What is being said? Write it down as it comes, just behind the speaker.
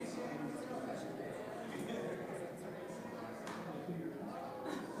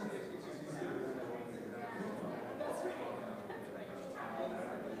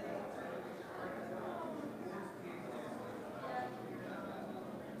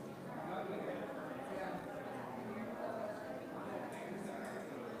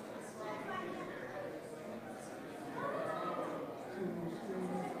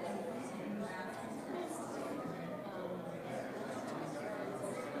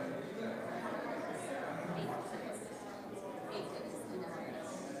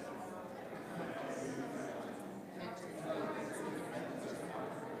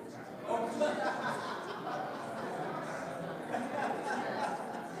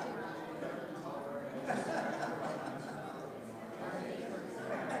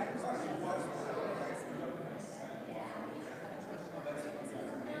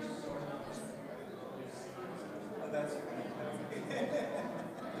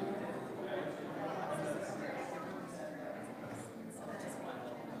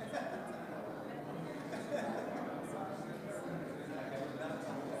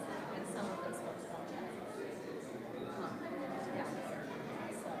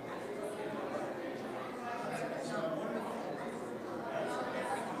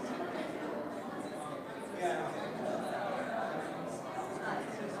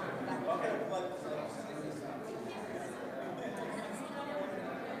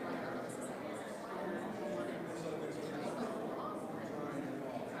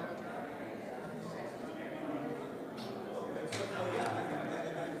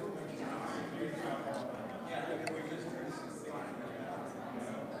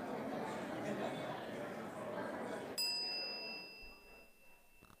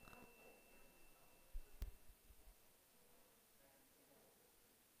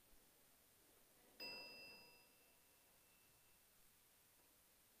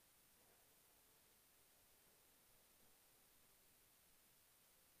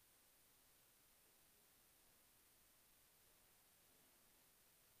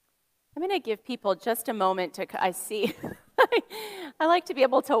I'm going to give people just a moment to, I see, I like to be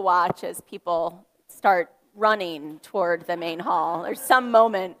able to watch as people start running toward the main hall. There's some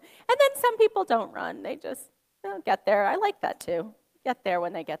moment, and then some people don't run. They just get there. I like that too. Get there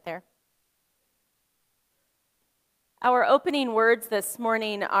when they get there. Our opening words this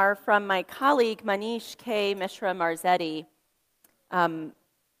morning are from my colleague Manish K. Mishra Marzetti,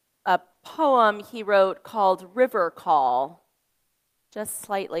 a poem he wrote called River Call, just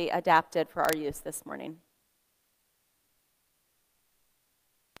slightly adapted for our use this morning.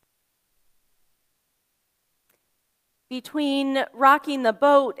 Between rocking the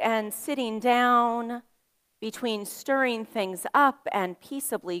boat and sitting down, between stirring things up and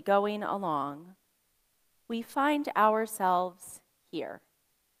peaceably going along, we find ourselves here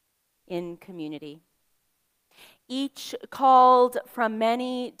in community. Each called from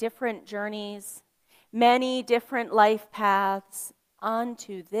many different journeys, many different life paths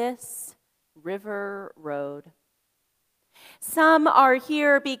onto this river road. Some are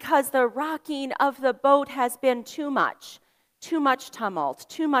here because the rocking of the boat has been too much tumult,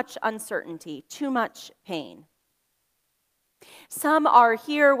 too much uncertainty, too much pain. Some are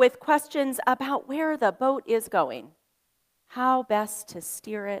here with questions about where the boat is going, how best to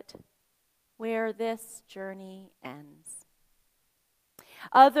steer it, where this journey ends.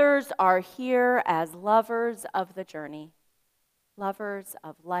 Others are here as lovers of the journey, lovers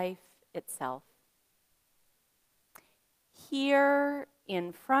of life itself. Here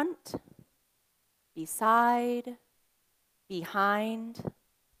in front, beside, behind,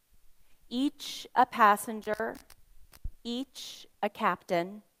 each a passenger, each a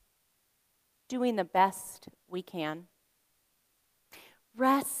captain, doing the best we can.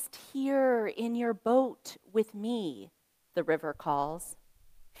 Rest here in your boat with me, the river calls.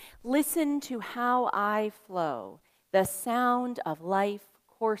 Listen to how I flow, the sound of life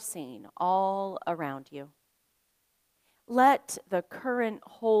coursing all around you. Let the current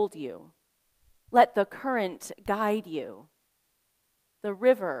hold you. Let the current guide you. The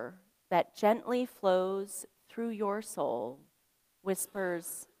river that gently flows through your soul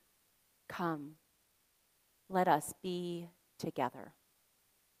whispers, "Come, let us be together."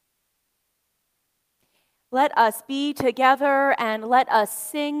 Let us be together and let us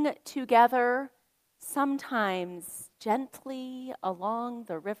sing together, sometimes gently along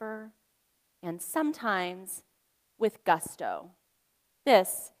the river and sometimes with gusto.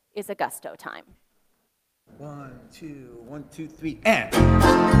 This is a gusto time. 1, 2, 1, 2, 3, and.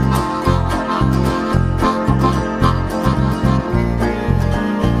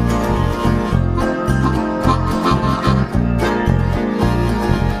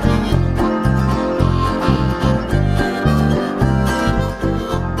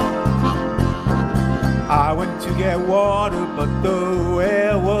 I went to get water, but the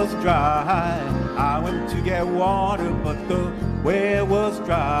well was dry. I went to get water, but the well was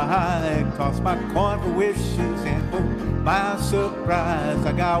dry. Tossed my coin for wishes, and for my surprise,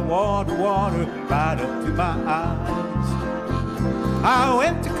 I got water right up to my eyes. I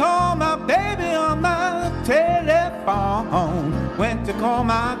went to call my baby on my telephone. Went to call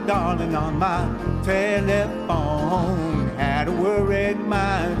my darling on my telephone. Had a worried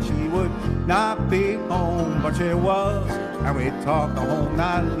mind she would not be home, but she was, and we talked the whole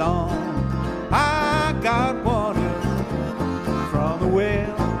night long. I got water from the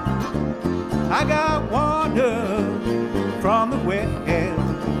well. I got water from the well.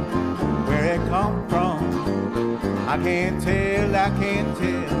 Where it come from, I can't tell,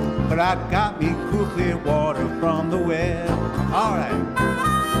 but I got me cool clear water from the well. All right.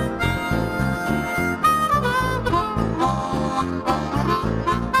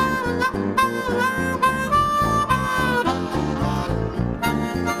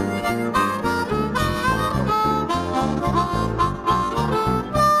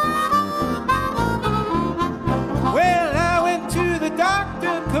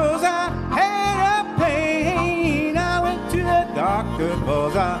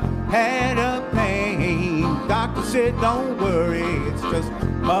 Cause I had a pain. Doctor said don't worry, it's just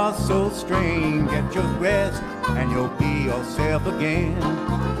muscle strain. Get your rest and you'll be yourself again.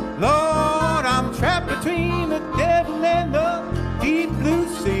 Lord, I'm trapped between the devil and the deep blue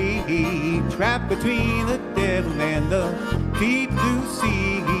sea. Trapped between the devil and the deep blue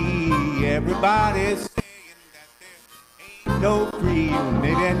sea. Everybody's saying that there ain't no freedom,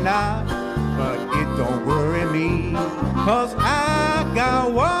 maybe not, but it don't worry me, 'cause I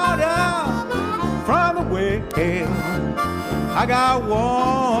got water from the well. I got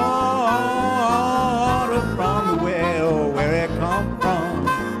water from the well. Where it come from,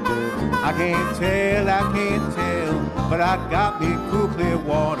 I can't tell, But I got me cool, clear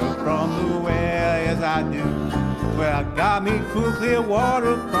water from the well, yes I do. Well, I got me cool, clear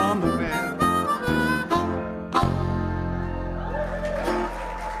water from the well.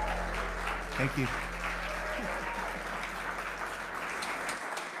 Thank you.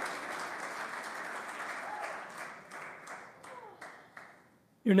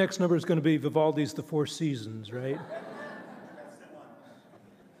 Your next number is going to be Vivaldi's The Four Seasons, right?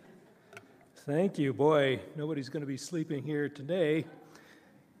 Thank you. Boy, nobody's going to be sleeping here today.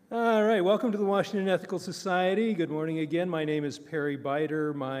 All right, welcome to the Washington Ethical Society. Good morning again. My name is Perry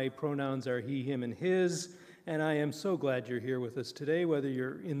Biter. My pronouns are he, him, and his, and I am so glad you're here with us today, whether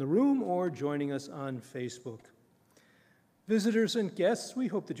you're in the room or joining us on Facebook. Visitors and guests, we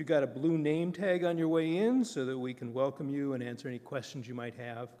hope that you got a blue name tag on your way in so that we can welcome you and answer any questions you might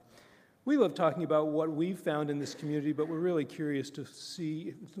have. We love talking about what we've found in this community, but we're really curious to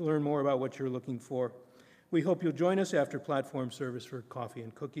learn more about what you're looking for. We hope you'll join us after platform service for coffee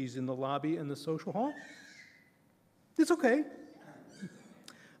and cookies in the lobby and the social hall. It's okay.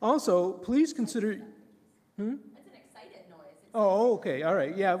 Also, please consider... That's an excited noise. Oh, okay, all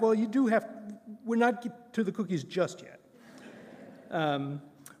right. Yeah, well, you do have... We're not to the cookies just yet.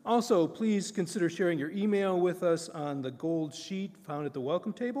 Also, please consider sharing your email with us on the gold sheet found at the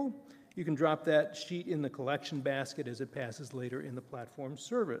welcome table. You can drop that sheet in the collection basket as it passes later in the platform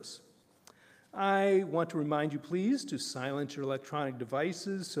service. I want to remind you, please, to silence your electronic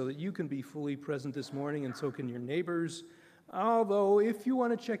devices so that you can be fully present this morning, and so can your neighbors. Although, if you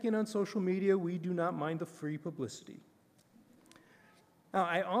want to check in on social media, we do not mind the free publicity. Now,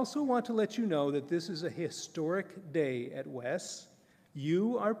 I also want to let you know that this is a historic day at Wes.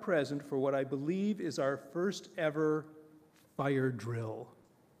 You are present for what I believe is our first ever fire drill.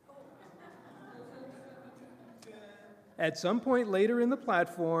 At some point later in the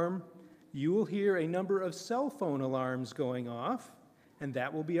platform, you will hear a number of cell phone alarms going off, and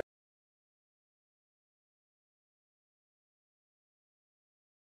that will be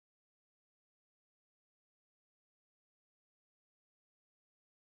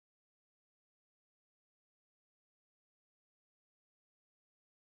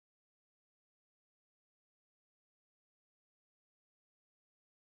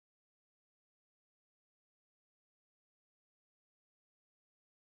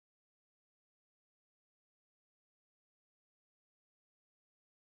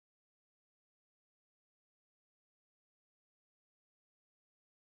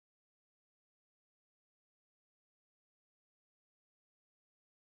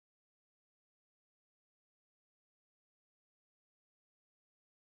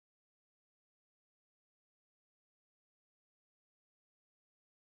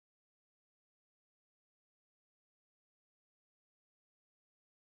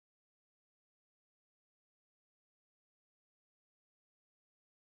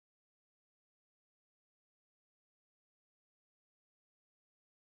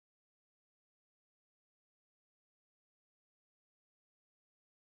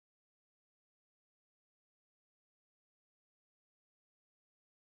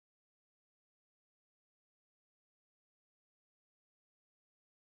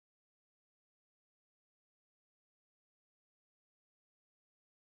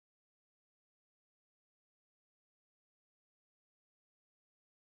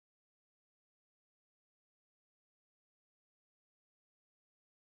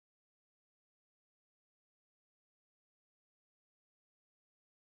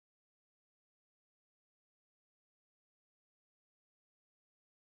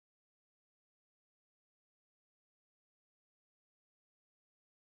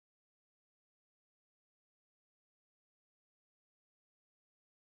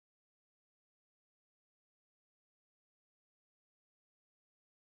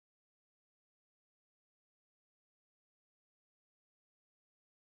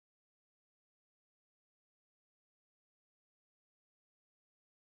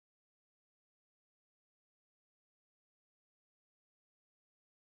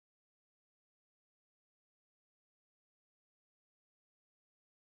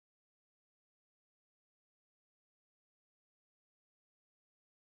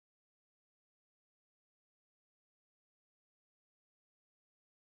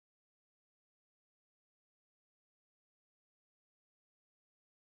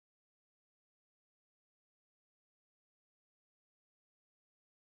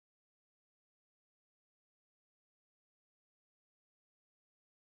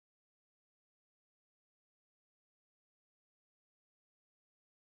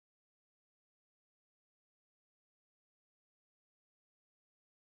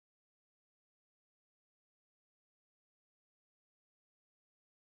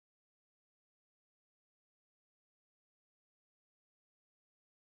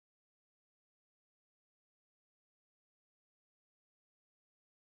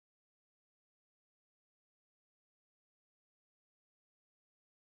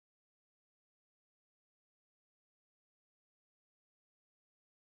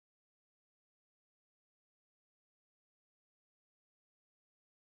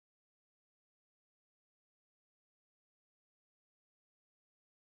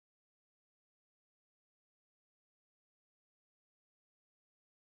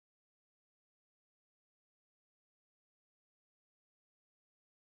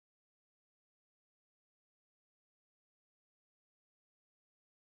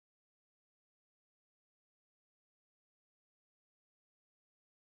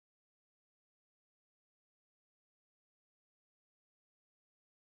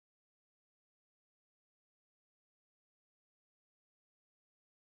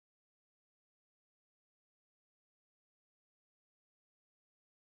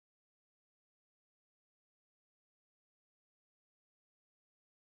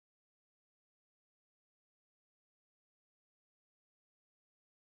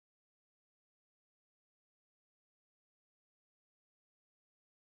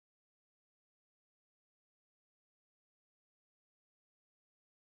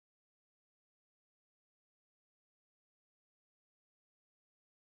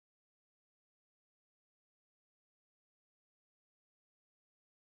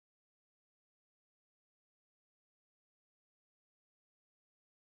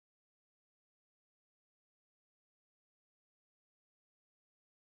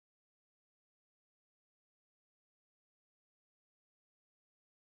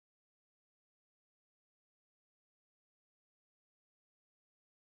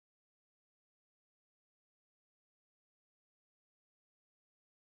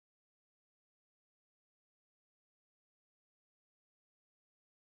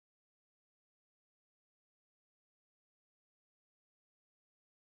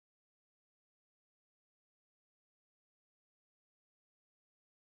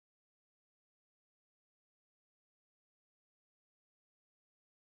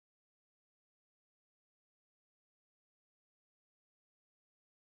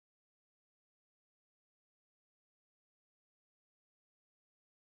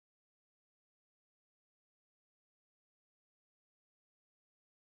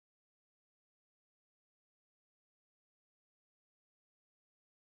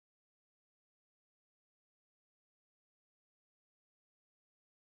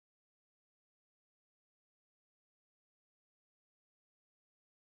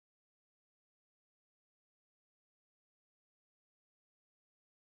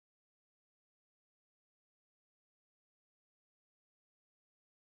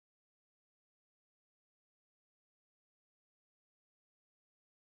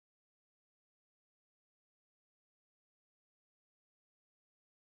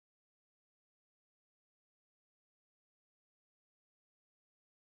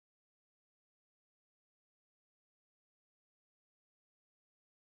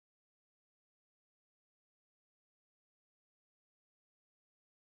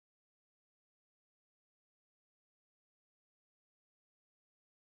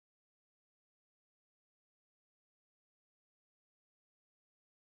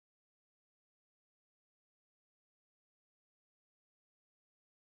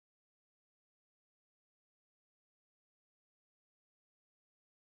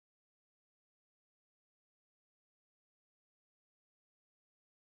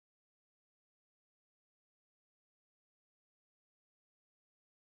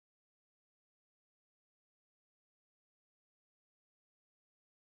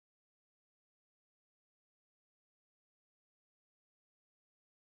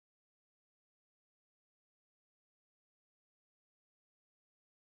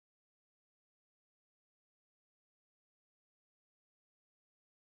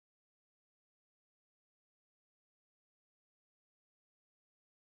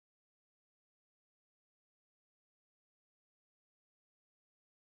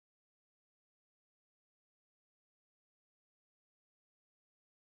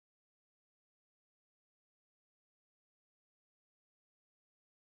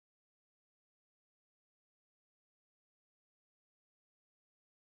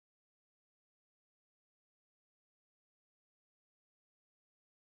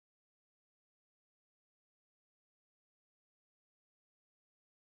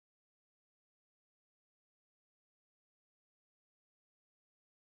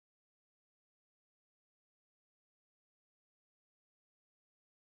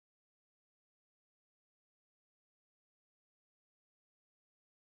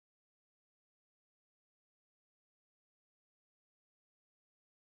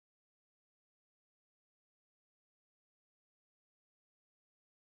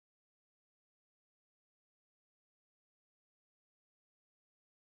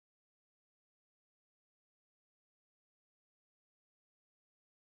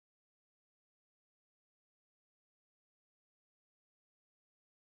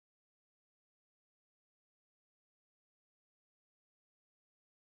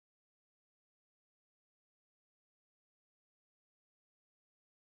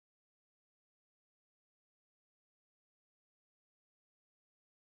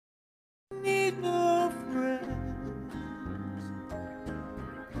need no friends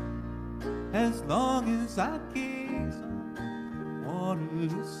as long as I gaze on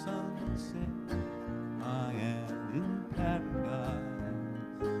Waterloo sunset. I am in paradise.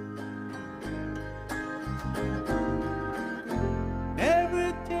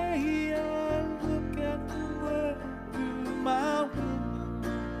 Every day I look at the world through my window.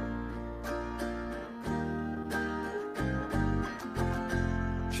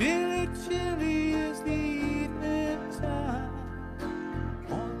 Chilly, chilly is the evening time.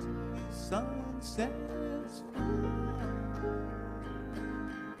 Waterloo sunset's fine.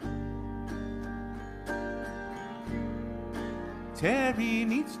 Terry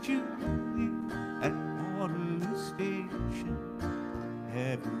meets Julie at Waterloo Station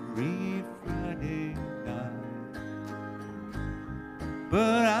every Friday night.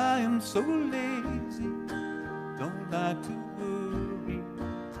 But I am so lazy, don't like to worry.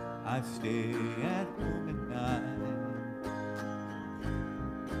 I stay at home at night,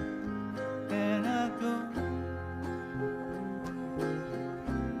 and I don't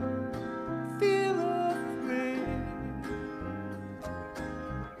feel afraid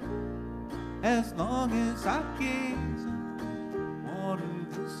as long as I gaze on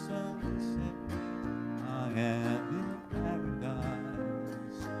Waterloo sunset. I am in paradise.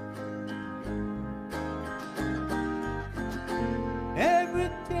 Every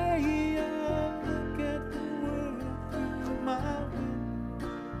day I look at the world through my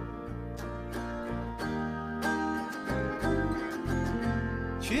window.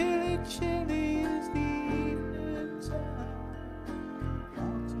 Chilly, chilly is the evening time.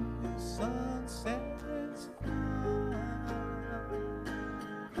 Waterloo sunset's fine.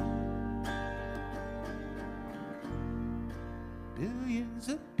 Billions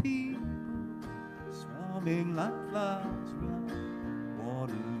of people swarming like flies round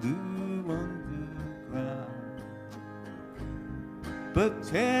Waterloo underground. But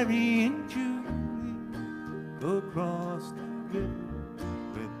Terry and Julie go across the river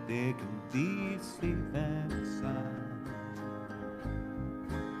where they can be safe and sound.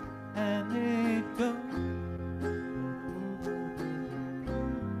 And they don't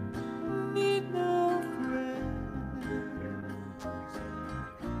need no friends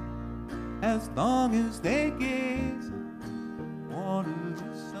as long as they gaze on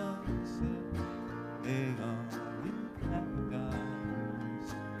Waterloo sunset. They are in paradise.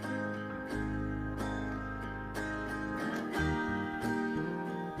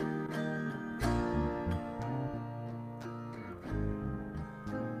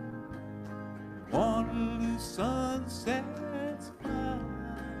 Waterloo sunset's fine.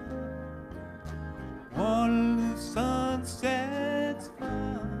 Waterloo sunset's fine.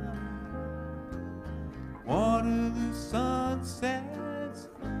 Waterloo sunset's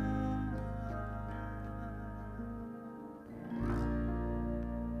fine.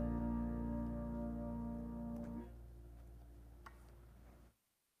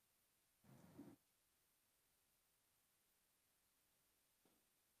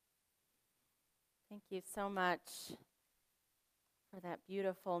 Thank you so much for that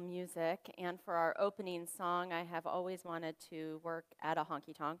beautiful music and for our opening song. I have always wanted to work at a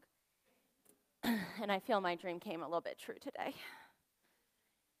honky tonk, and I feel my dream came a little bit true today.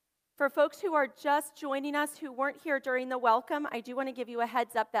 For folks who are just joining us who weren't here during the welcome, I do want to give you a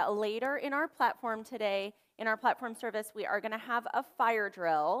heads up that later in our platform today, in our platform service, we are going to have a fire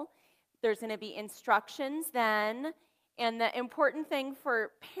drill. There's going to be instructions then, and the important thing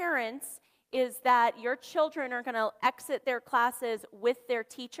for parents is that your children are going to exit their classes with their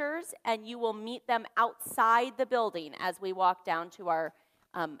teachers, and you will meet them outside the building as we walk down to our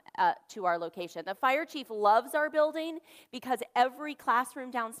location. The fire chief loves our building because every classroom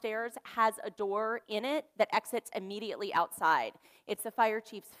downstairs has a door in it that exits immediately outside. It's the fire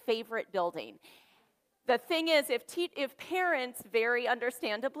chief's favorite building. The thing is, if parents very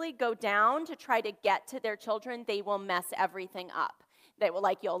understandably go down to try to get to their children, they will mess everything up. They will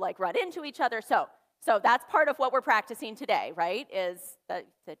you'll run into each other. So that's part of what we're practicing today, right? Is the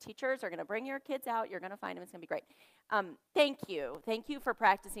teachers are going to bring your kids out. You're going to find them. It's going to be great. Thank you. Thank you for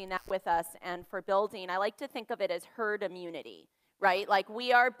practicing that with us and for building. I like to think of it as herd immunity, right? Like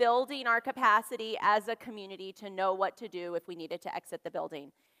we are building our capacity as a community to know what to do if we needed to exit the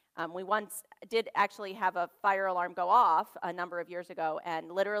building. We once did actually have a fire alarm go off a number of years ago,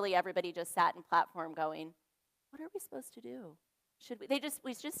 and literally everybody just sat in platform going, what are we supposed to do?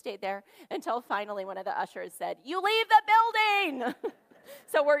 We just stayed there until finally one of the ushers said, you leave the building!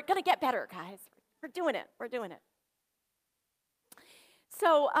 So we're going to get better, guys. We're doing it. We're doing it.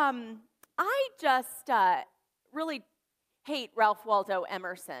 So I just really hate Ralph Waldo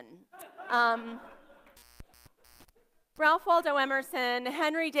Emerson. Ralph Waldo Emerson,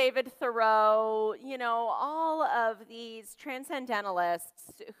 Henry David Thoreau, all of these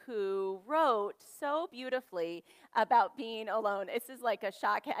transcendentalists who wrote so beautifully about being alone. This is like a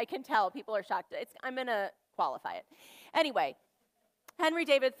shock. I can tell people are shocked. I'm going to qualify it. Anyway, Henry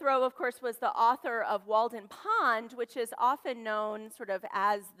David Thoreau, of course, was the author of Walden Pond, which is often known sort of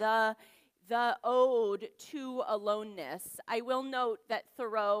as the ode to aloneness. I will note that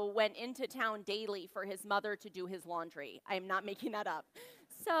Thoreau went into town daily for his mother to do his laundry. I am not making that up.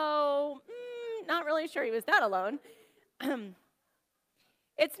 So, not really sure he was that alone.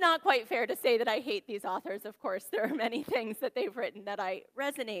 It's not quite fair to say that I hate these authors, of course. There are many things that they've written that I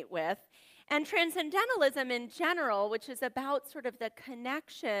resonate with. And transcendentalism in general, which is about sort of the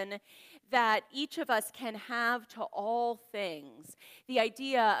connection that each of us can have to all things. The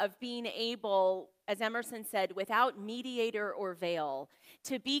idea of being able, as Emerson said, without mediator or veil,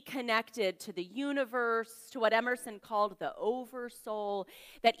 to be connected to the universe, to what Emerson called the oversoul,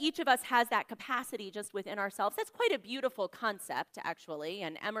 that each of us has that capacity just within ourselves. That's quite a beautiful concept, actually.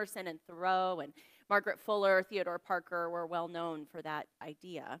 And Emerson and Thoreau and Margaret Fuller, Theodore Parker were well known for that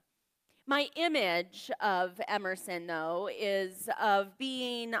idea. My image of Emerson, though, is of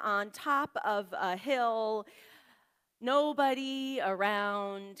being on top of a hill, nobody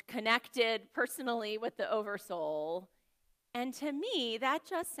around, connected personally with the oversoul. And to me, that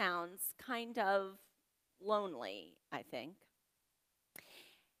just sounds kind of lonely, I think.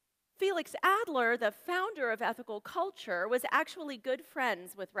 Felix Adler, the founder of ethical culture, was actually good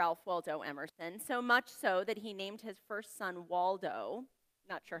friends with Ralph Waldo Emerson, so much so that he named his first son Waldo.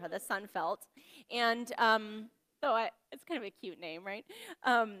 Not sure how the son felt. And it's kind of a cute name, right?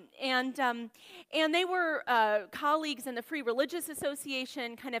 And they were colleagues in the Free Religious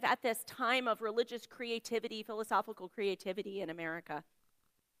Association, kind of at this time of religious creativity, philosophical creativity in America.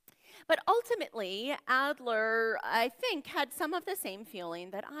 But ultimately, Adler, I think, had some of the same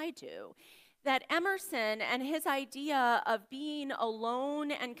feeling that I do. That Emerson and his idea of being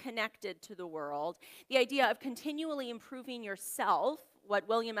alone and connected to the world, the idea of continually improving yourself, what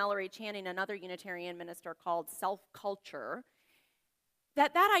William Ellery Channing, another Unitarian minister, called self-culture,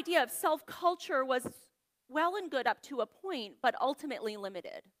 that idea of self-culture was well and good up to a point, but ultimately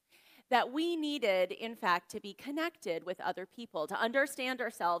limited. That we needed, in fact, to be connected with other people, to understand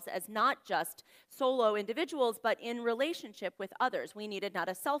ourselves as not just solo individuals, but in relationship with others. We needed not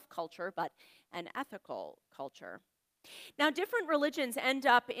a self-culture, but an ethical culture. Now, different religions end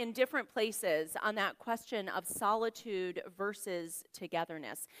up in different places on that question of solitude versus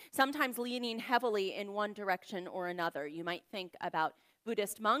togetherness, sometimes leaning heavily in one direction or another. You might think about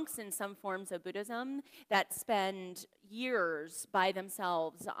Buddhist monks in some forms of Buddhism that spend years by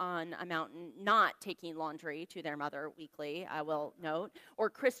themselves on a mountain, not taking laundry to their mother weekly, I will note, or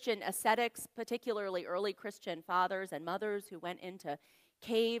Christian ascetics, particularly early Christian fathers and mothers who went into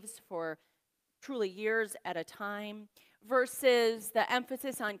caves for truly years at a time, versus the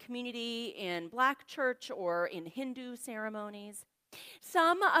emphasis on community in Black church or in Hindu ceremonies.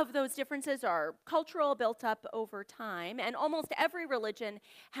 Some of those differences are cultural, built up over time, and almost every religion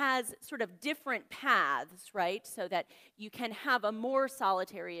has sort of different paths, right? So that you can have a more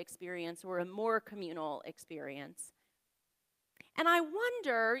solitary experience or a more communal experience. And I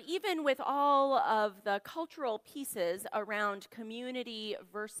wonder, even with all of the cultural pieces around community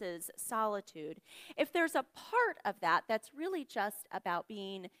versus solitude, if there's a part of that that's really just about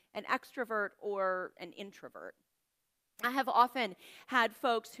being an extrovert or an introvert. I have often had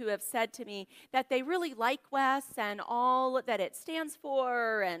folks who have said to me that they really like WES and all that it stands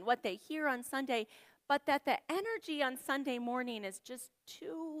for and what they hear on Sunday, but that the energy on Sunday morning is just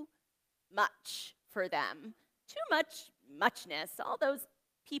too much for them. Too muchness, all those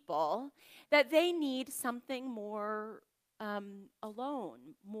people, that they need something more alone,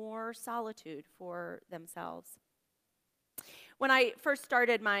 more solitude for themselves. When I first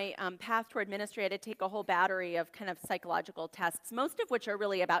started my path toward ministry, I had to take a whole battery of kind of psychological tests, most of which are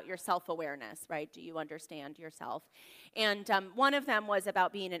really about your self-awareness, right? Do you understand yourself? And one of them was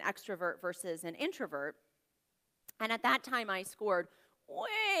about being an extrovert versus an introvert. And at that time, I scored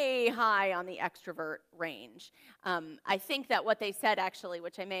way high on the extrovert range. I think that what they said, actually,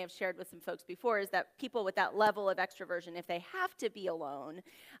 which I may have shared with some folks before, is that people with that level of extroversion, if they have to be alone,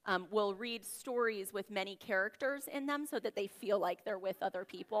 will read stories with many characters in them so that they feel like they're with other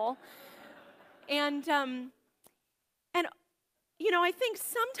people. And you know, I think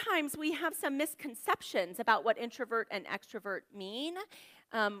sometimes we have some misconceptions about what introvert and extrovert mean.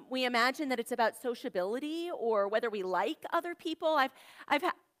 We imagine that it's about sociability or whether we like other people. I've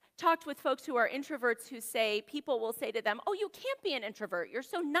talked with folks who are introverts who say, people will say to them, oh, you can't be an introvert, you're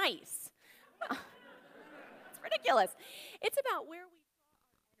so nice. It's ridiculous. It's about where we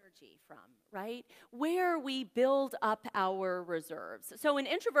draw our energy from, right? Where we build up our reserves. So an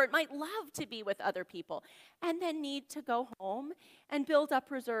introvert might love to be with other people and then need to go home and build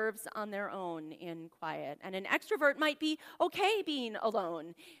up reserves on their own in quiet. And an extrovert might be okay being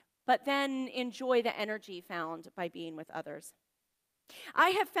alone, but then enjoy the energy found by being with others. I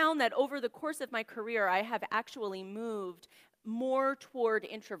have found that over the course of my career, I have actually moved more toward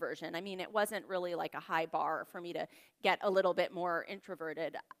introversion. I mean, it wasn't really like a high bar for me to get a little bit more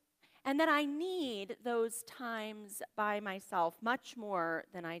introverted. And that I need those times by myself much more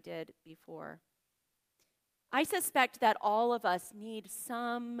than I did before. I suspect that all of us need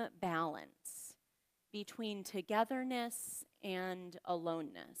some balance between togetherness and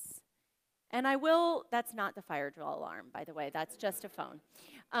aloneness. And that's not the fire drill alarm, by the way, that's just a phone.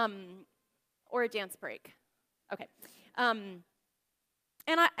 Or a dance break. Okay. And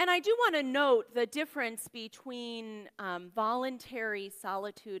I do want to note the difference between voluntary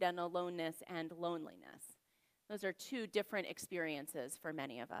solitude and aloneness and loneliness. Those are two different experiences for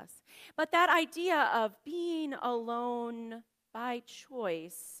many of us. But that idea of being alone by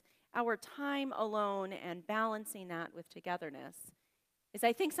choice, our time alone, and balancing that with togetherness, is,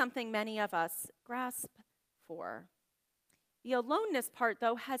 I think, something many of us grasp for. The aloneness part,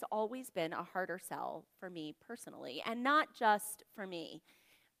 though, has always been a harder sell for me personally, and not just for me.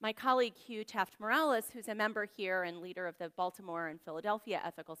 My colleague Hugh Taft-Morales, who's a member here and leader of the Baltimore and Philadelphia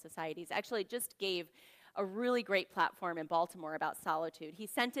Ethical Societies, actually just gave a really great platform in Baltimore about solitude. He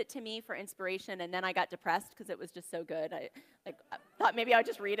sent it to me for inspiration, and then I got depressed because it was just so good. I thought maybe I would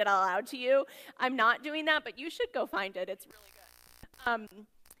just read it out loud to you. I'm not doing that, but you should go find it. It's really good.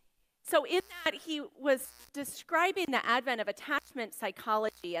 So in that, he was describing the advent of attachment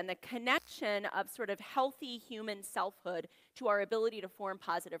psychology and the connection of sort of healthy human selfhood to our ability to form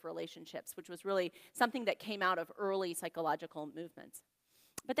positive relationships, which was really something that came out of early psychological movements.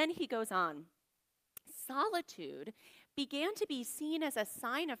 But then he goes on. Solitude began to be seen as a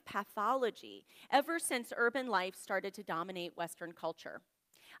sign of pathology ever since urban life started to dominate Western culture.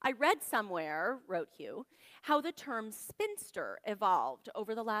 I read somewhere, wrote Hugh, how the term spinster evolved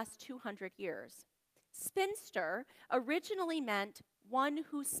over the last 200 years. Spinster originally meant one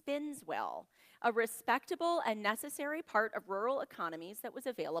who spins well, a respectable and necessary part of rural economies that was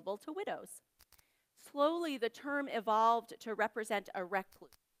available to widows. Slowly, the term evolved to represent a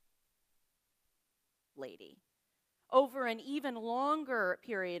recluse lady. Over an even longer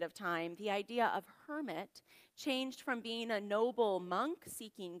period of time, the idea of hermit changed from being a noble monk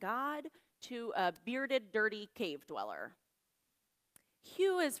seeking God to a bearded, dirty cave dweller.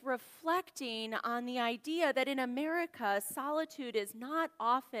 Hugh is reflecting on the idea that in America, solitude is not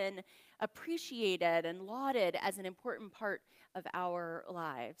often appreciated and lauded as an important part of our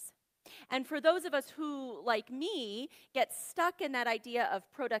lives. And for those of us who, like me, get stuck in that idea of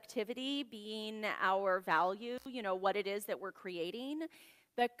productivity being our value, what it is that we're creating,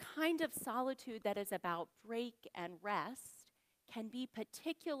 the kind of solitude that is about break and rest can be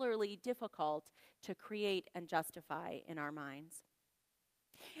particularly difficult to create and justify in our minds.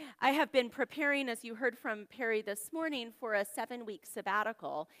 I have been preparing, as you heard from Perry this morning, for a 7-week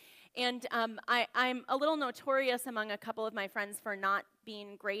sabbatical. And I'm a little notorious among a couple of my friends for not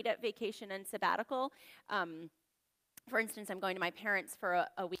being great at vacation and sabbatical. For instance, I'm going to my parents for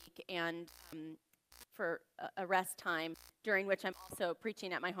a week and for a rest time, during which I'm also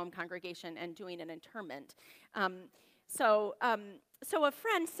preaching at my home congregation and doing an interment. So a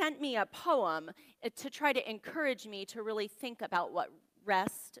friend sent me a poem to try to encourage me to really think about what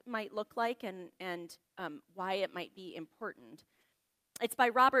rest might look like and why it might be important. It's by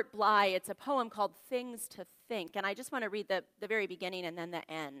Robert Bly. It's a poem called Things to Think, and I just want to read the very beginning and then the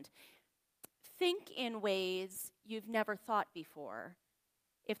end. Think in ways you've never thought before.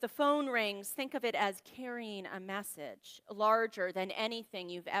 If the phone rings, think of it as carrying a message, larger than anything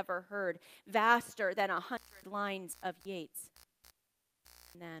you've ever heard, vaster than 100 lines of Yeats.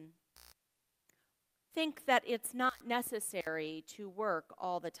 And then think that it's not necessary to work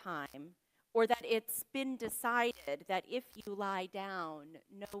all the time, or that it's been decided that if you lie down,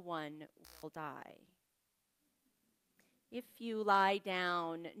 no one will die. If you lie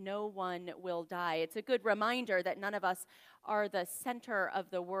down, no one will die. It's a good reminder that none of us are the center of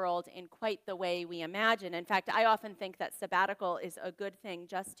the world in quite the way we imagine. In fact, I often think that sabbatical is a good thing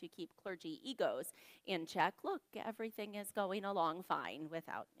just to keep clergy egos in check. Look, everything is going along fine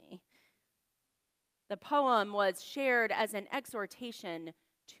without me. The poem was shared as an exhortation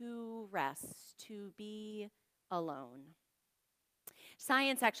to rest, to be alone.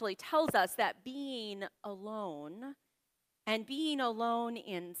 Science actually tells us that being alone and being alone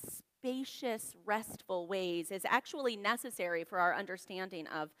in spacious, restful ways is actually necessary for our understanding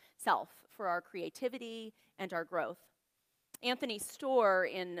of self, for our creativity and our growth. Anthony Storr,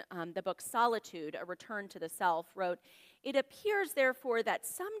 in the book Solitude, A Return to the Self, wrote, "It appears, therefore, that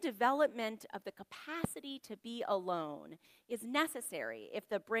some development of the capacity to be alone is necessary if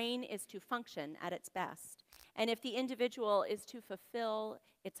the brain is to function at its best, and if the individual is to fulfill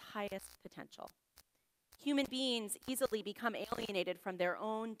its highest potential. Human beings easily become alienated from their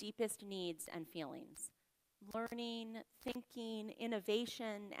own deepest needs and feelings. Learning, thinking,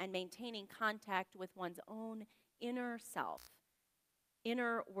 innovation, and maintaining contact with one's own inner self,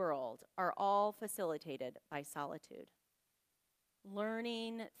 inner world, are all facilitated by solitude."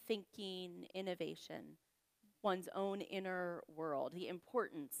 Learning, thinking, innovation, one's own inner world, the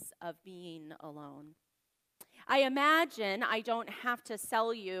importance of being alone. I imagine I don't have to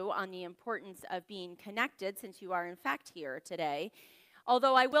sell you on the importance of being connected, since you are in fact here today.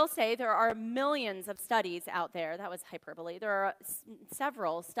 Although I will say there are millions of studies out there. That was hyperbole. There are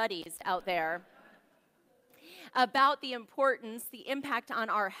several studies out there about the importance, the impact on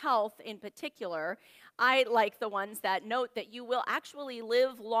our health in particular. I like the ones that note that you will actually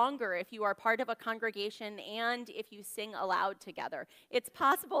live longer if you are part of a congregation and if you sing aloud together. It's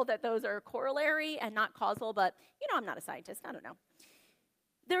possible that those are corollary and not causal, but I'm not a scientist. I don't know.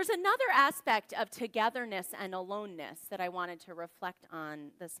 There's another aspect of togetherness and aloneness that I wanted to reflect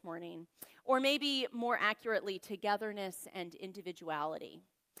on this morning, or maybe more accurately, togetherness and individuality.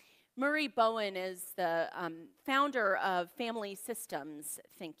 Murray Bowen is the founder of family systems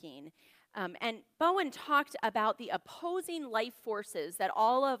thinking. And Bowen talked about the opposing life forces that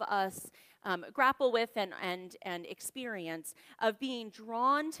all of us grapple with and experience of being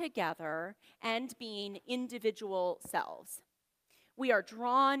drawn together and being individual selves. We are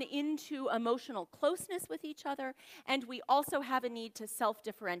drawn into emotional closeness with each other, and we also have a need to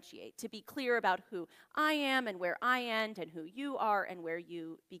self-differentiate, to be clear about who I am and where I end, and who you are and where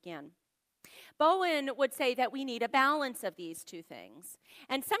you begin. Bowen would say that we need a balance of these two things.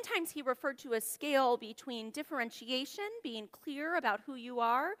 And sometimes he referred to a scale between differentiation, being clear about who you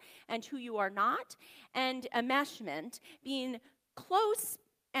are and who you are not, and enmeshment, being close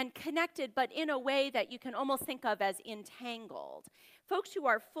and connected, but in a way that you can almost think of as entangled. Folks who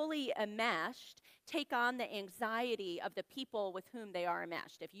are fully enmeshed take on the anxiety of the people with whom they are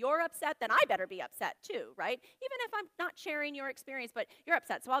enmeshed. If you're upset, then I better be upset too, right? Even if I'm not sharing your experience, but you're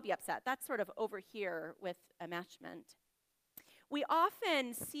upset, so I'll be upset. That's sort of over here with enmeshment. We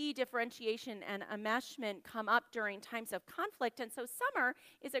often see differentiation and enmeshment come up during times of conflict, and so summer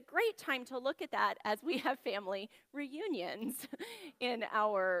is a great time to look at that as we have family reunions in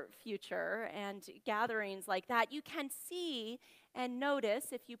our future and gatherings like that. You can see and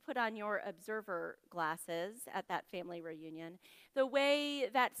notice, if you put on your observer glasses at that family reunion, the way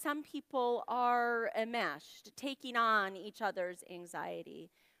that some people are enmeshed, taking on each other's anxiety,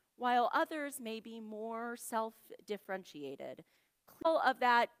 while others may be more self-differentiated. Of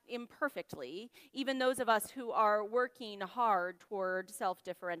that imperfectly, even those of us who are working hard toward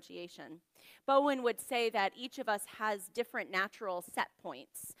self-differentiation. Bowen would say that each of us has different natural set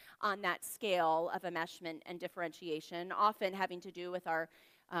points on that scale of enmeshment and differentiation, often having to do with our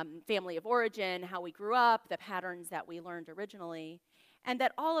family of origin, how we grew up, the patterns that we learned originally, and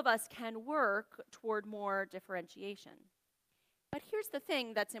that all of us can work toward more differentiation. But here's the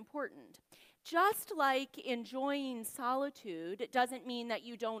thing that's important. Just like enjoying solitude doesn't mean that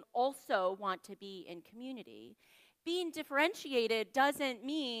you don't also want to be in community, being differentiated doesn't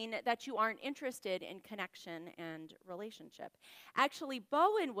mean that you aren't interested in connection and relationship. Actually,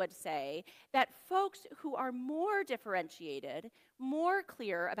 Bowen would say that folks who are more differentiated, more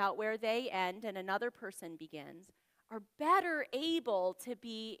clear about where they end and another person begins, are better able to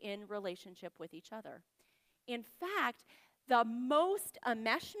be in relationship with each other. In fact, the most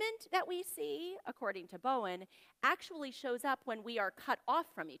enmeshment that we see, according to Bowen, actually shows up when we are cut off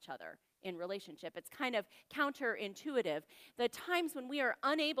from each other in relationship. It's kind of counterintuitive. The times when we are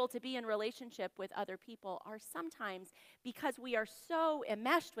unable to be in relationship with other people are sometimes because we are so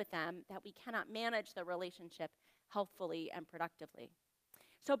enmeshed with them that we cannot manage the relationship healthfully and productively.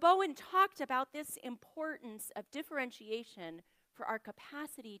 So Bowen talked about this importance of differentiation for our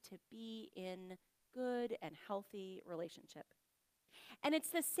capacity to be in good and healthy relationship. And it's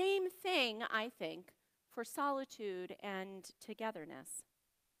the same thing, I think, for solitude and togetherness.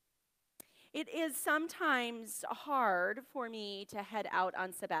 It is sometimes hard for me to head out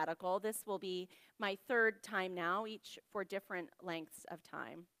on sabbatical. This will be my third time now, each for different lengths of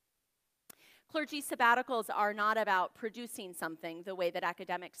time. Clergy sabbaticals are not about producing something the way that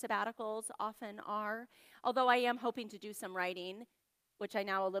academic sabbaticals often are, although I am hoping to do some writing, which I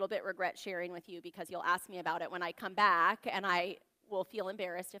now a little bit regret sharing with you because you'll ask me about it when I come back, and I will feel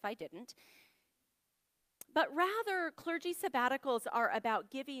embarrassed if I didn't. But rather, clergy sabbaticals are about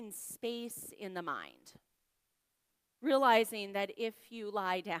giving space in the mind, realizing that if you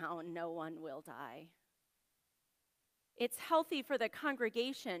lie down, no one will die. It's healthy for the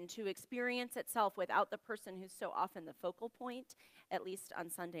congregation to experience itself without the person who's so often the focal point, at least on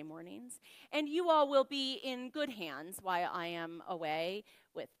Sunday mornings. And you all will be in good hands while I am away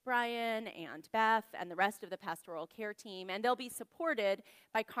with Brian and Beth and the rest of the pastoral care team. And they'll be supported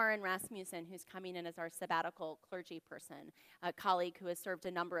by Karin Rasmussen, who's coming in as our sabbatical clergy person, a colleague who has served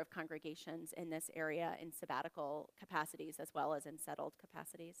a number of congregations in this area in sabbatical capacities as well as in settled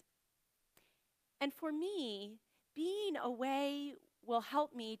capacities. And for me, being away will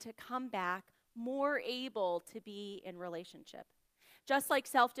help me to come back more able to be in relationship. Just like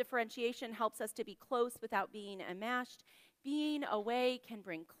self-differentiation helps us to be close without being enmeshed, being away can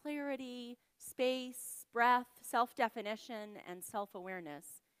bring clarity, space, breath, self-definition, and self-awareness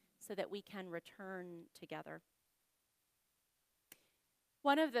so that we can return together.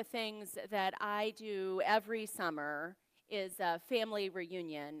 One of the things that I do every summer is a family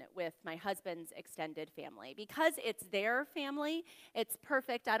reunion with my husband's extended family. Because it's their family, it's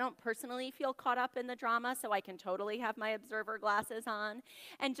perfect. I don't personally feel caught up in the drama, so I can totally have my observer glasses on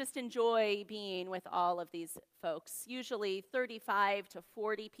and just enjoy being with all of these folks, usually 35 to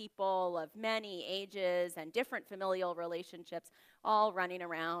 40 people of many ages and different familial relationships, all running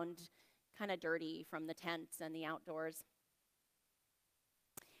around kind of dirty from the tents and the outdoors.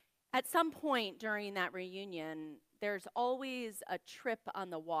 At some point during that reunion, there's always a trip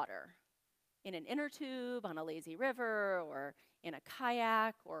on the water, in an inner tube, on a lazy river, or in a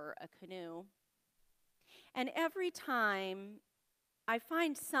kayak or a canoe. And every time I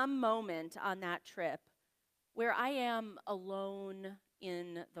find some moment on that trip where I am alone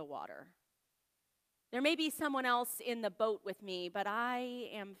in the water. There may be someone else in the boat with me, but I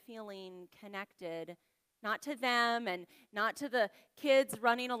am feeling connected, not to them and not to the kids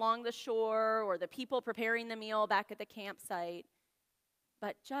running along the shore or the people preparing the meal back at the campsite,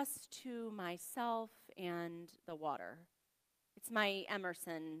 but just to myself and the water. It's my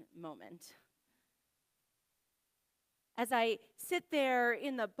Emerson moment. As I sit there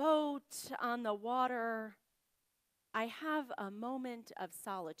in the boat on the water, I have a moment of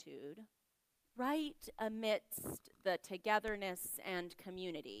solitude right amidst the togetherness and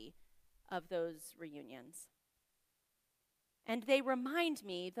community of those reunions. And they remind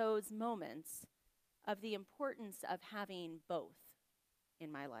me, those moments, of the importance of having both in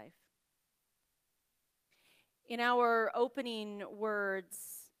my life. In our opening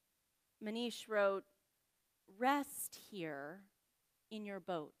words, Manish wrote, "Rest here in your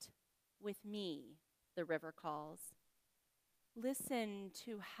boat with me, the river calls. Listen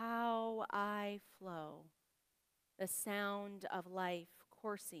to how I flow, the sound of life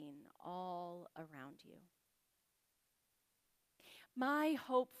coursing all around you." My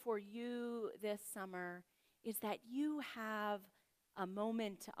hope for you this summer is that you have a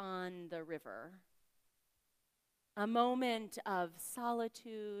moment on the river, a moment of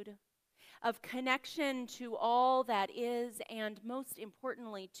solitude, of connection to all that is, and most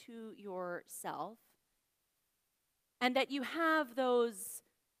importantly, to yourself, and that you have those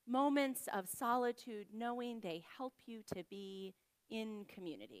moments of solitude knowing they help you to be in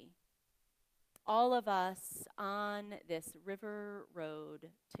community. All of us on this river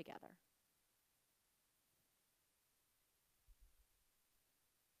road together.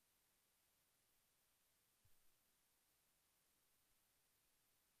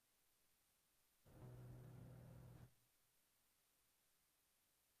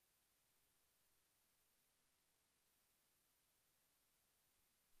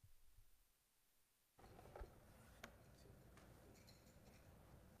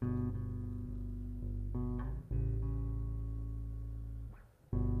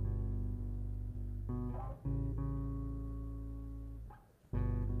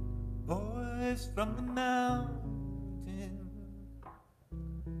 Voice from the mountain,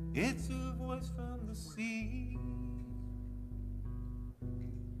 it's a voice from the sea.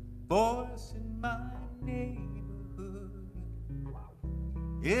 Voice in my neighborhood,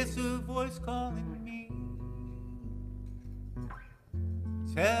 it's a voice calling me.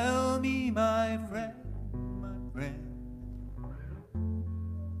 Tell me, my friend,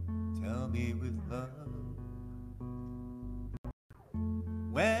 tell me with love,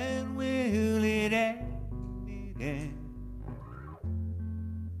 when will it end?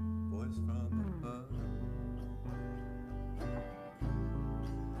 Voice from the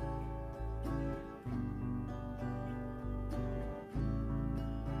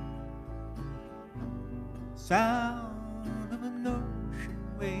sound of an ocean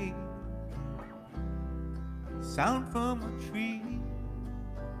wave, sound from a tree,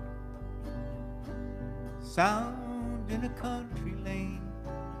 sound in a country lane.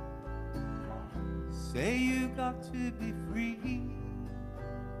 Say you got to be free.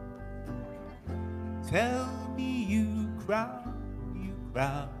 Tell me you cry, you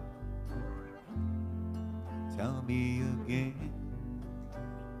cry. Tell me again.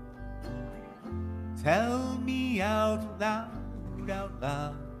 Tell me out loud, out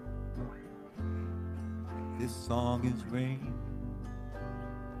loud. This song is rain.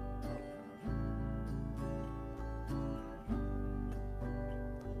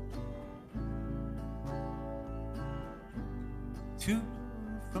 Tune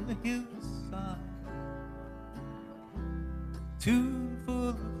from the hillside, tune full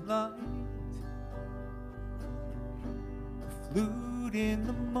of light, a flute in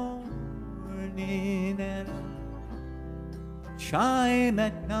the morning and a chime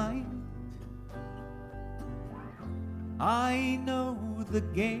at night. I know the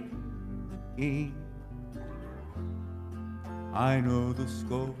game, I know the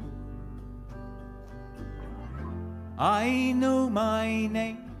score. I know my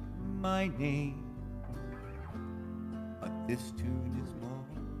name, but this tune is more.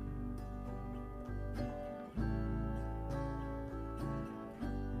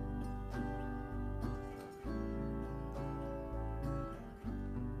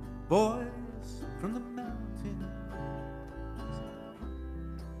 Voice from the mountains,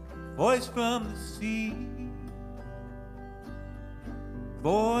 voice from the sea,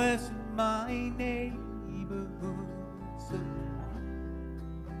 voice in my neighborhood,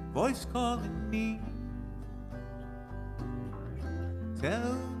 voice calling me.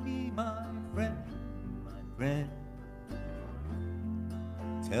 Tell me, my friend,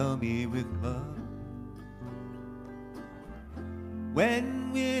 tell me with love,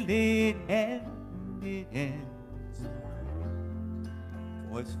 when will it end? It ends.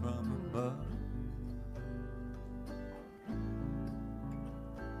 Voice from above.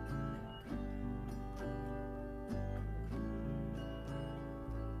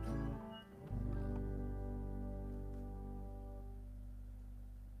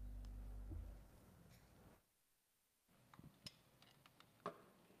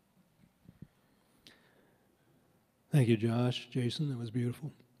 Thank you, Josh. Jason, that was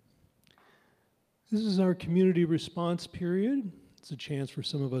beautiful. This is our community response period. It's a chance for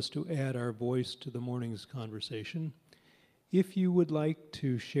some of us to add our voice to the morning's conversation. If you would like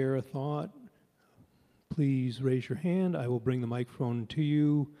to share a thought, please raise your hand. I will bring the microphone to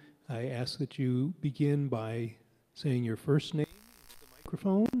you. I ask that you begin by saying your first name into the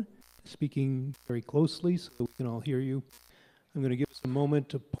microphone, speaking very closely so we can all hear you. I'm going to give us a moment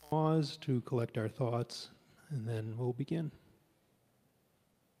to pause to collect our thoughts, and then we'll begin.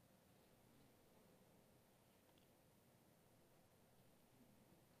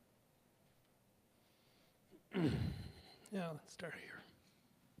 Yeah, let's start here.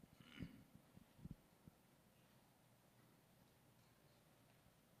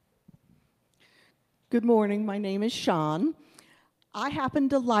 Good morning. My name is Sean. I happen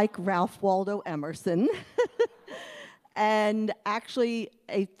to like Ralph Waldo Emerson. And actually,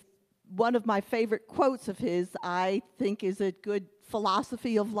 one of my favorite quotes of his, I think, is a good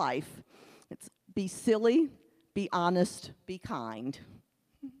philosophy of life. It's be silly, be honest, be kind.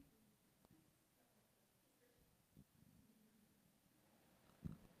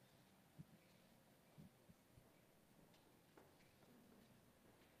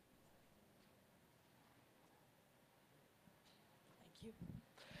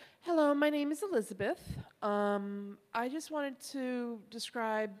 Hello, my name is Elizabeth. I just wanted to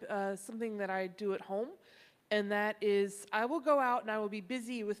describe something that I do at home, and that is I will go out and I will be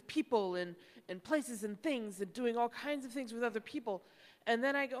busy with people and places and things and doing all kinds of things with other people. And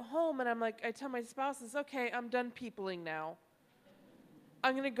then I go home and I tell my spouses, okay, I'm done peopling now.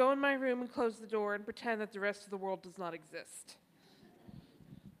 I'm going to go in my room and close the door and pretend that the rest of the world does not exist.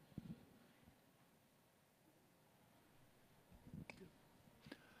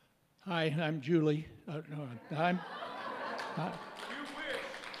 Hi, I'm Julie.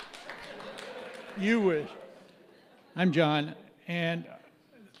 You wish. I'm John, and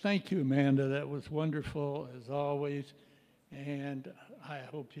thank you, Amanda. That was wonderful, as always, and I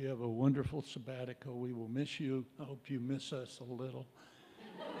hope you have a wonderful sabbatical. We will miss you. I hope you miss us a little.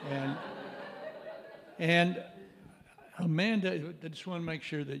 And Amanda, I just want to make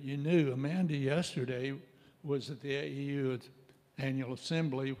sure that you knew, Amanda yesterday was at the AEU Annual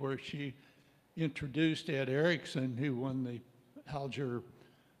Assembly where she introduced Ed Erickson, who won the Alger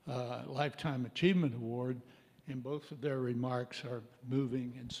Lifetime Achievement Award, and both of their remarks are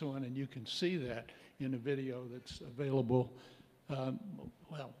moving and so on, and you can see that in a video that's available.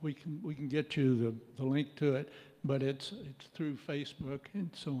 Well, we can get you the link to it, but it's through Facebook and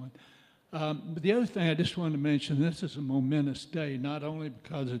so on. But the other thing I just wanted to mention, this is a momentous day, not only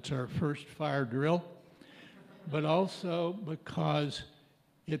because it's our first fire drill, but also because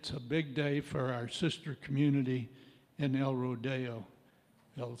it's a big day for our sister community in El Rodeo,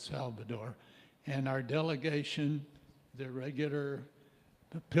 El Salvador. And our delegation, the regular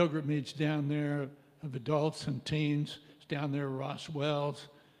pilgrimage down there of adults and teens, is down there, Ross Wells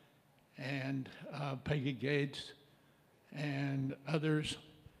and Peggy Gates and others,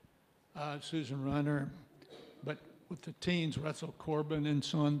 Susan Runner, but with the teens, Russell Corbin and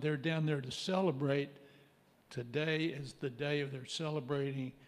so on, they're down there to celebrate. Today is the day of their celebrating